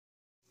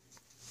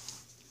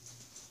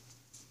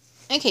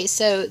Okay,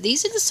 so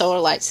these are the solar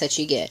lights that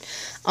you get.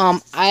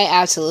 I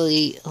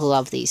absolutely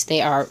love these.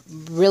 They are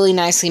really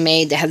nicely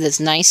made. They have this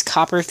nice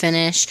copper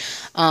finish.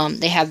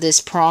 They have this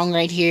prong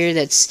right here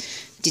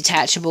that's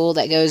detachable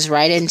that goes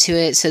right into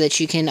it so that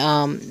you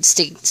can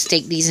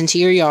stake these into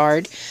your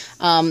yard.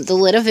 The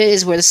lid of it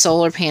is where the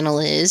solar panel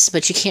is,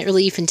 but you can't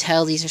really even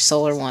tell these are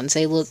solar ones.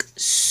 They look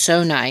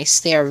so nice.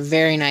 They are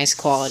very nice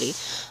quality.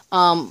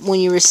 When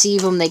you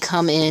receive them, they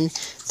come in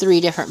 3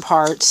 different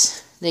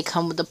parts. They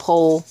come with the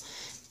pole,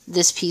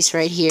 this piece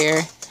right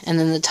here, and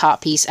then the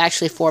top piece.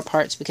 Actually 4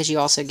 parts because you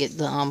also get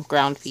the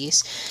ground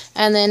piece.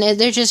 And then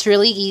they're just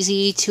really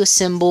easy to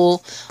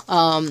assemble,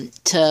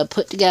 to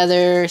put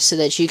together so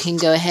that you can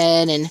go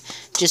ahead and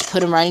just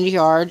put them right in your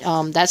yard.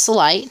 That's the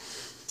light.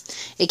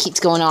 It keeps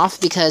going off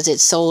because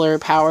it's solar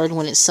powered.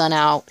 When it's sun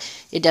out,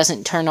 it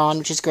doesn't turn on,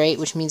 which is great,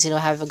 which means it'll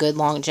have a good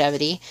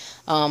longevity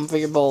for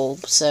your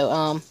bulb.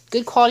 So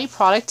good quality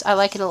product. I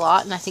like it a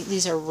lot, and I think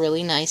these are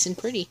really nice and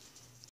pretty.